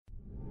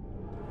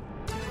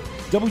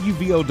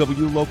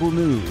WVOW Local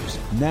News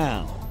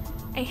now.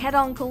 A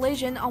head-on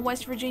collision on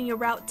West Virginia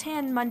Route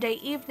 10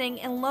 Monday evening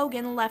in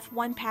Logan left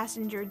one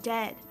passenger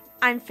dead.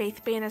 I'm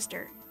Faith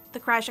Bannister. The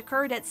crash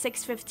occurred at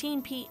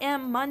 6:15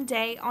 p.m.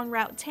 Monday on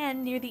Route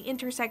 10 near the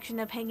intersection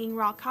of Hanging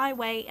Rock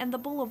Highway and the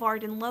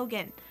Boulevard in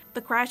Logan.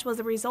 The crash was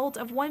a result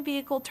of one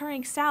vehicle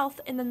turning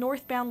south in the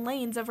northbound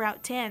lanes of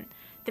Route 10.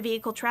 The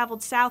vehicle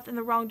traveled south in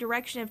the wrong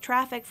direction of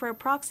traffic for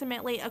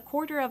approximately a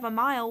quarter of a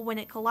mile when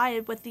it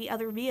collided with the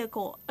other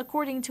vehicle,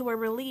 according to a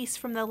release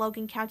from the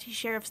Logan County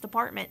Sheriff's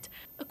Department.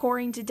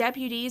 According to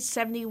deputies,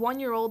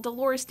 71-year-old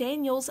Dolores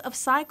Daniels of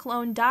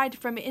Cyclone died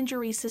from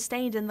injuries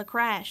sustained in the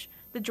crash.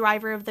 The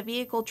driver of the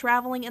vehicle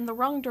traveling in the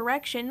wrong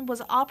direction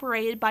was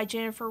operated by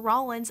Jennifer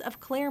Rollins of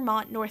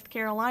Claremont, North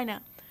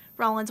Carolina.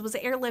 Rollins was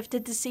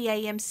airlifted to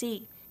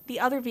CAMC. The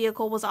other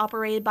vehicle was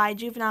operated by a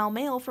juvenile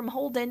male from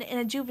Holden and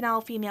a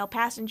juvenile female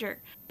passenger.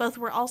 Both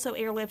were also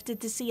airlifted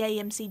to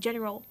CAMC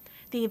General.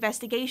 The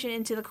investigation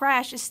into the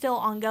crash is still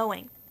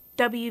ongoing.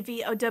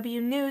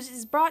 WVOW News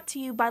is brought to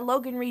you by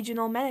Logan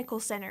Regional Medical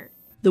Center.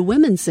 The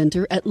Women's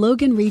Center at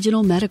Logan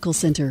Regional Medical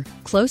Center,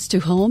 close to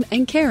home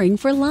and caring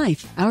for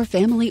life. Our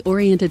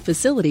family-oriented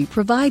facility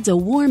provides a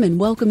warm and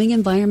welcoming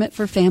environment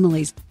for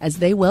families as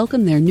they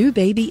welcome their new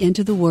baby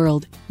into the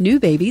world.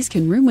 New babies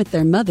can room with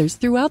their mothers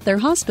throughout their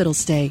hospital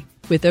stay.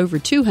 With over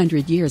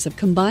 200 years of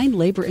combined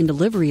labor and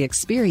delivery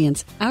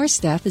experience, our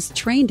staff is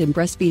trained in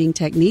breastfeeding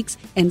techniques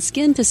and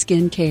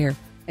skin-to-skin care.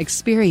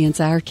 Experience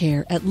our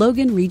care at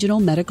Logan Regional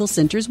Medical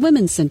Center's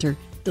Women's Center,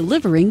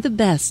 delivering the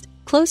best,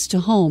 close to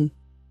home.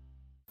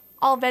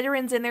 All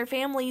veterans and their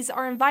families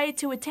are invited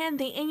to attend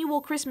the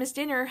annual Christmas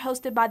dinner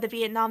hosted by the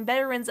Vietnam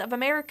Veterans of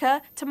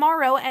America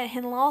tomorrow at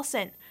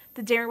Henlawson.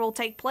 The dinner will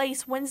take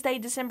place Wednesday,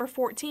 December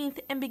 14th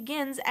and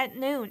begins at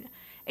noon.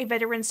 A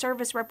Veteran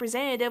Service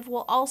representative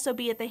will also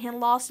be at the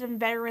Henlawson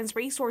Veterans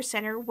Resource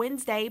Center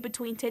Wednesday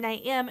between 10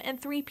 a.m.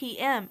 and 3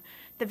 p.m.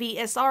 The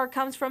VSR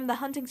comes from the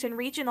Huntington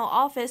Regional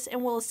Office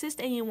and will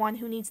assist anyone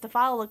who needs to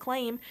file a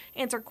claim,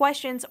 answer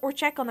questions, or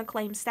check on the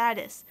claim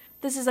status.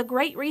 This is a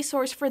great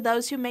resource for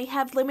those who may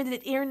have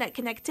limited internet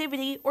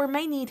connectivity or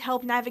may need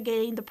help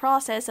navigating the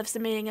process of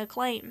submitting a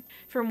claim.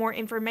 For more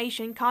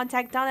information,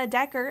 contact Donna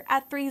Decker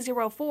at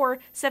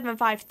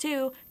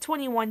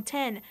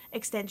 304-752-2110,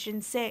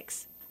 extension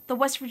 6. The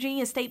West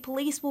Virginia State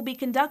Police will be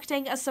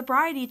conducting a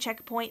sobriety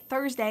checkpoint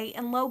Thursday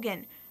in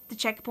Logan. The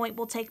checkpoint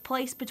will take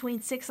place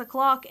between 6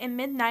 o'clock and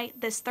midnight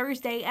this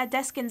Thursday at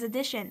Deskins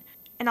Addition.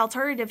 An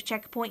alternative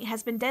checkpoint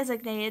has been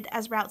designated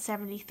as Route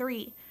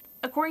 73.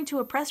 According to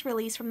a press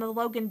release from the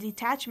Logan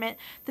detachment,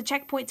 the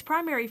checkpoint's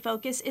primary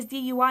focus is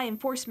DUI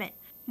enforcement.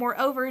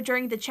 Moreover,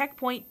 during the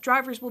checkpoint,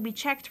 drivers will be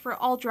checked for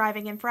all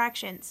driving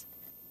infractions.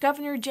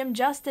 Governor Jim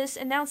Justice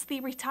announced the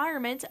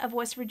retirement of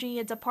West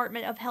Virginia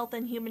Department of Health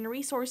and Human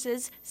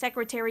Resources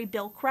Secretary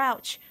Bill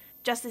Crouch.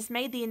 Justice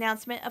made the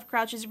announcement of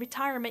Crouch's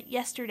retirement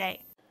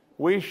yesterday.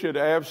 We should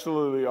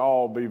absolutely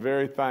all be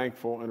very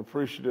thankful and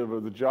appreciative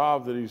of the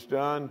job that he's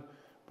done,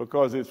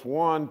 because it's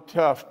one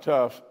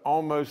tough,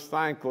 almost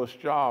thankless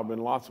job in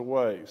lots of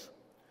ways.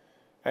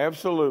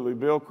 Absolutely,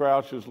 Bill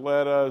Crouch has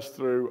led us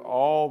through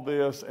all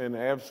this and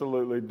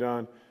absolutely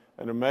done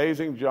an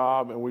amazing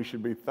job, and we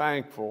should be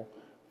thankful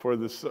for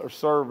the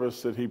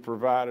service that he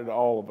provided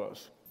all of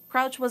us.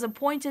 Crouch was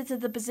appointed to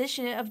the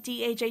position of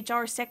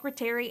DHHR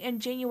Secretary in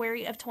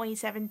January of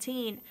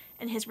 2017,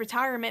 and his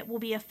retirement will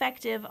be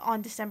effective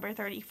on December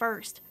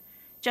 31st.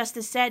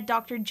 Justice said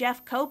Dr.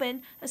 Jeff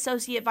Coben,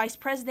 Associate Vice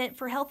President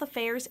for Health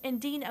Affairs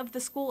and Dean of the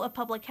School of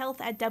Public Health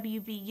at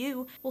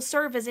WVU, will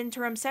serve as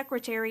interim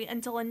secretary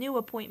until a new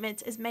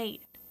appointment is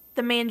made.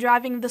 The man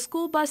driving the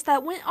school bus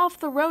that went off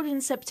the road in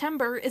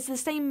September is the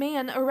same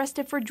man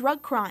arrested for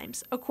drug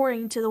crimes,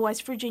 according to the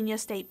West Virginia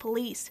State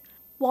Police.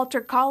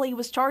 Walter Colley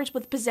was charged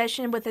with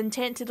possession with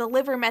intent to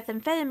deliver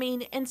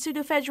methamphetamine and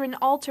pseudoephedrine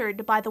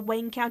altered by the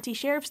Wayne County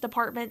Sheriff's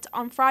Department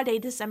on Friday,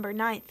 December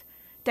 9th.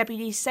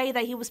 Deputies say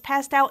that he was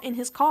passed out in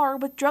his car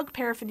with drug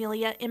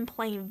paraphernalia in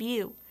plain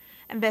view.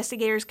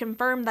 Investigators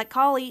confirmed that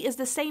Colley is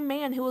the same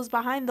man who was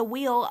behind the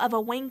wheel of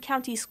a Wayne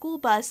County school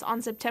bus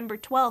on September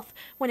 12th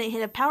when it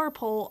hit a power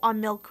pole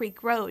on Mill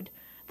Creek Road.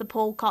 The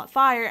pole caught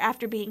fire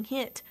after being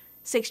hit.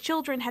 6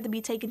 children had to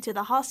be taken to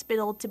the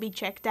hospital to be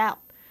checked out.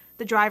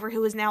 The driver,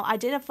 who is now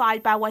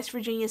identified by West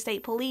Virginia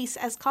State Police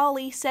as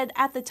Colley, said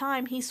at the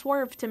time he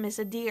swerved to miss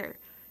a deer.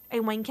 A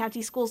Wayne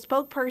County school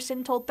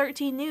spokesperson told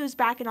 13 News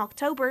back in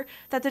October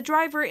that the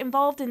driver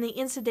involved in the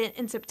incident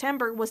in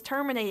September was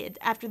terminated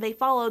after they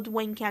followed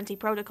Wayne County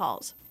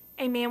protocols.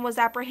 A man was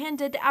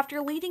apprehended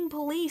after leading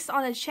police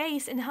on a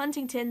chase in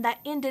Huntington that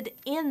ended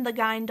in the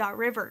Guyandotte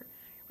River.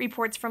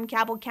 Reports from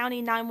Cabell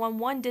County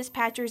 911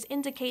 dispatchers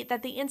indicate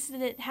that the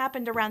incident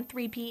happened around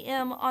 3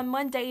 p.m. on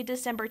Monday,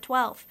 December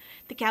 12th.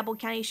 The Cabell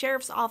County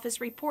Sheriff's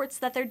Office reports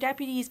that their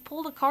deputies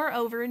pulled a car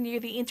over near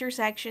the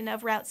intersection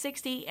of Route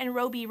 60 and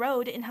Roby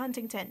Road in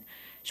Huntington.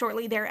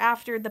 Shortly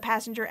thereafter, the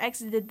passenger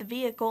exited the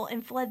vehicle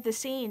and fled the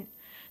scene.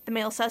 The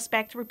male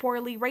suspect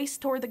reportedly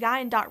raced toward the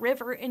Guyandotte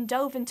River and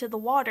dove into the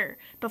water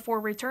before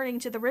returning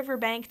to the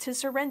riverbank to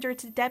surrender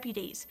to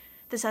deputies.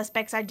 The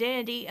suspect's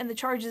identity and the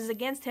charges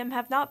against him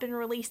have not been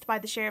released by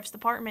the Sheriff's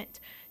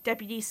Department.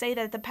 Deputies say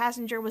that the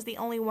passenger was the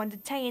only one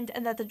detained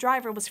and that the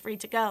driver was free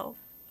to go.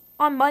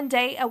 On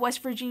Monday, a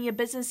West Virginia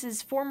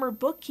business's former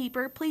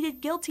bookkeeper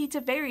pleaded guilty to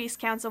various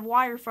counts of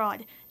wire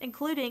fraud,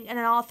 including an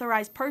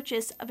unauthorized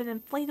purchase of an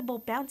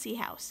inflatable bouncy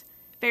house.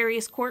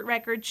 Various court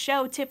records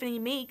show Tiffany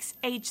Meeks,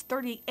 age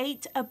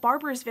 38, of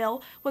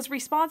Barbersville, was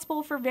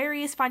responsible for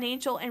various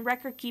financial and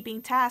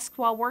record-keeping tasks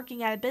while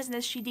working at a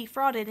business she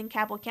defrauded in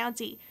Cabell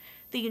County.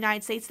 The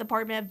United States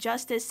Department of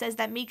Justice says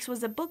that Meeks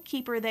was a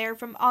bookkeeper there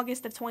from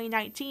August of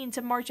 2019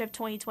 to March of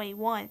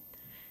 2021.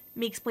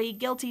 Meeks pleaded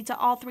guilty to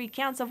all 3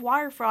 counts of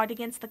wire fraud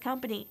against the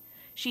company.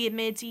 She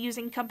admitted to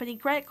using company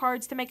credit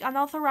cards to make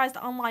unauthorized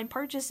online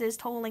purchases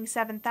totaling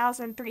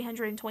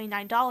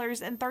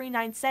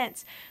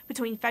 $7,329.39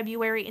 between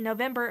February and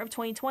November of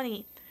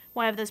 2020.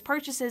 One of those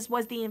purchases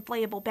was the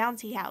inflatable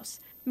bouncy house.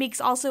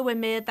 Meeks also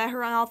admitted that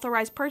her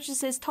unauthorized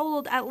purchases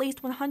totaled at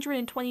least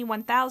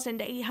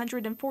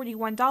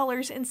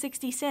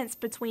 $121,841.60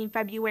 between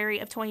February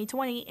of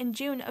 2020 and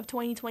June of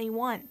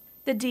 2021.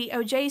 The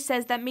DOJ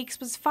says that Meeks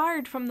was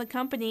fired from the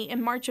company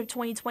in March of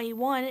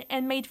 2021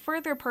 and made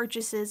further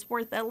purchases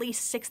worth at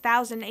least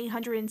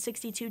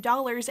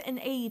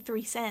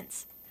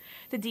 $6,862.83.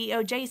 The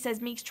DOJ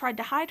says Meeks tried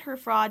to hide her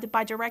fraud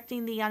by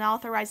directing the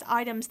unauthorized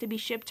items to be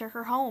shipped to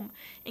her home,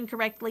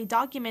 incorrectly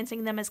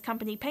documenting them as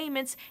company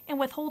payments, and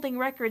withholding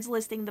records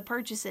listing the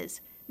purchases.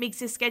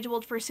 Meeks is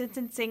scheduled for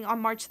sentencing on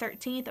March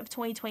 13th of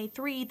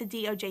 2023, the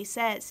DOJ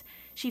says.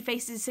 She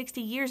faces 60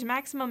 years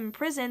maximum in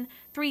prison,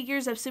 3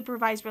 years of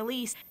supervised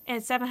release, and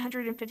a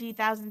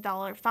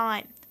 $750,000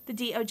 fine. The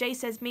DOJ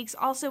says Meeks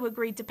also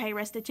agreed to pay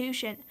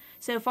restitution.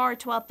 So far,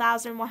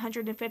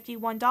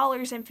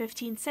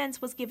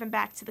 $12,151.15 was given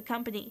back to the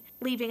company,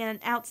 leaving an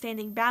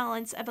outstanding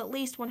balance of at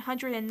least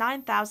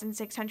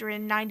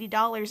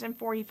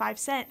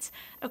 $109,690.45,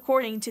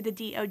 according to the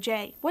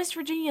DOJ. West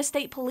Virginia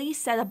State Police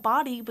said a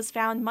body was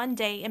found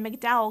Monday in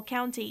McDowell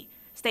County.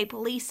 State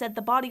Police said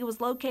the body was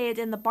located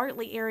in the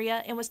Bartley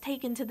area and was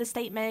taken to the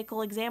state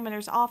medical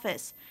examiner's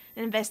office.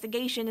 An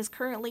investigation is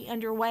currently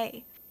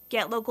underway.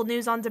 Get local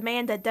news on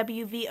demand at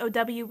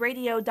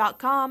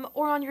WVOWradio.com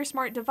or on your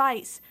smart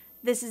device.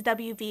 This is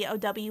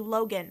WVOW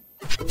Logan.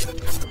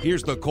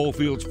 Here's the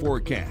Coalfields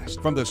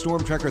forecast from the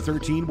Storm Tracker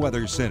 13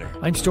 Weather Center.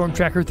 I'm Storm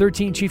Tracker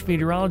 13 Chief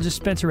Meteorologist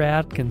Spencer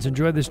Atkins.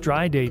 Enjoy this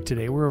dry day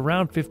today. We're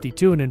around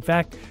 52, and in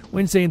fact,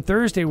 Wednesday and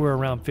Thursday we're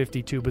around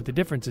 52, but the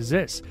difference is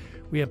this.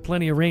 We have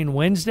plenty of rain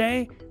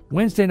Wednesday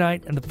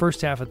night, and the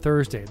first half of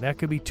Thursday. That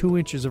could be 2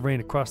 inches of rain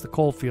across the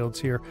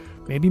coalfields here,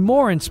 maybe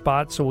more in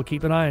spots, so we'll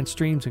keep an eye on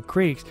streams and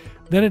creeks.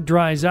 Then it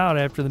dries out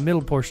after the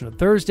middle portion of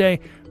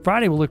Thursday.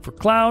 Friday we'll look for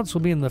clouds.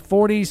 We'll be in the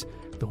 40s.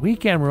 The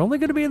weekend we're only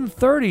going to be in the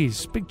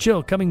 30s. Big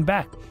chill coming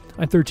back.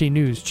 I'm 13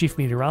 News Chief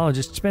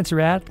Meteorologist Spencer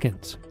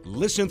Atkins.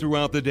 Listen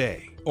throughout the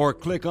day or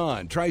click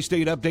on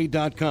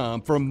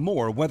tristateupdate.com for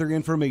more weather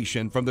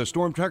information from the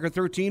Storm Tracker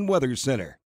 13 Weather Center.